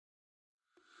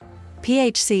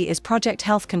PHC is Project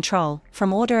Health Control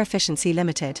from Order Efficiency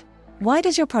Ltd. Why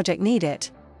does your project need it?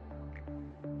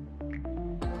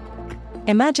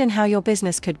 Imagine how your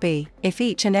business could be if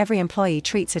each and every employee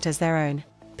treats it as their own.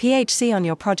 PHC on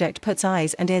your project puts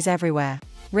eyes and ears everywhere.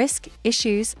 Risk,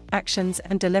 issues, actions,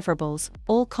 and deliverables,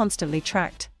 all constantly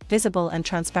tracked, visible and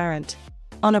transparent.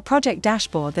 On a project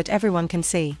dashboard that everyone can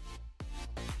see.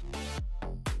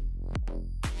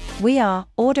 We are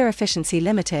Order Efficiency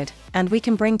Ltd, and we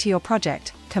can bring to your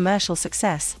project commercial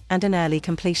success and an early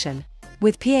completion.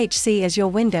 With PHC as your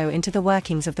window into the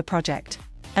workings of the project.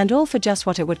 And all for just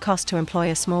what it would cost to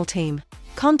employ a small team.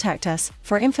 Contact us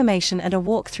for information and a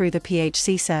walk through the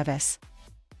PHC service.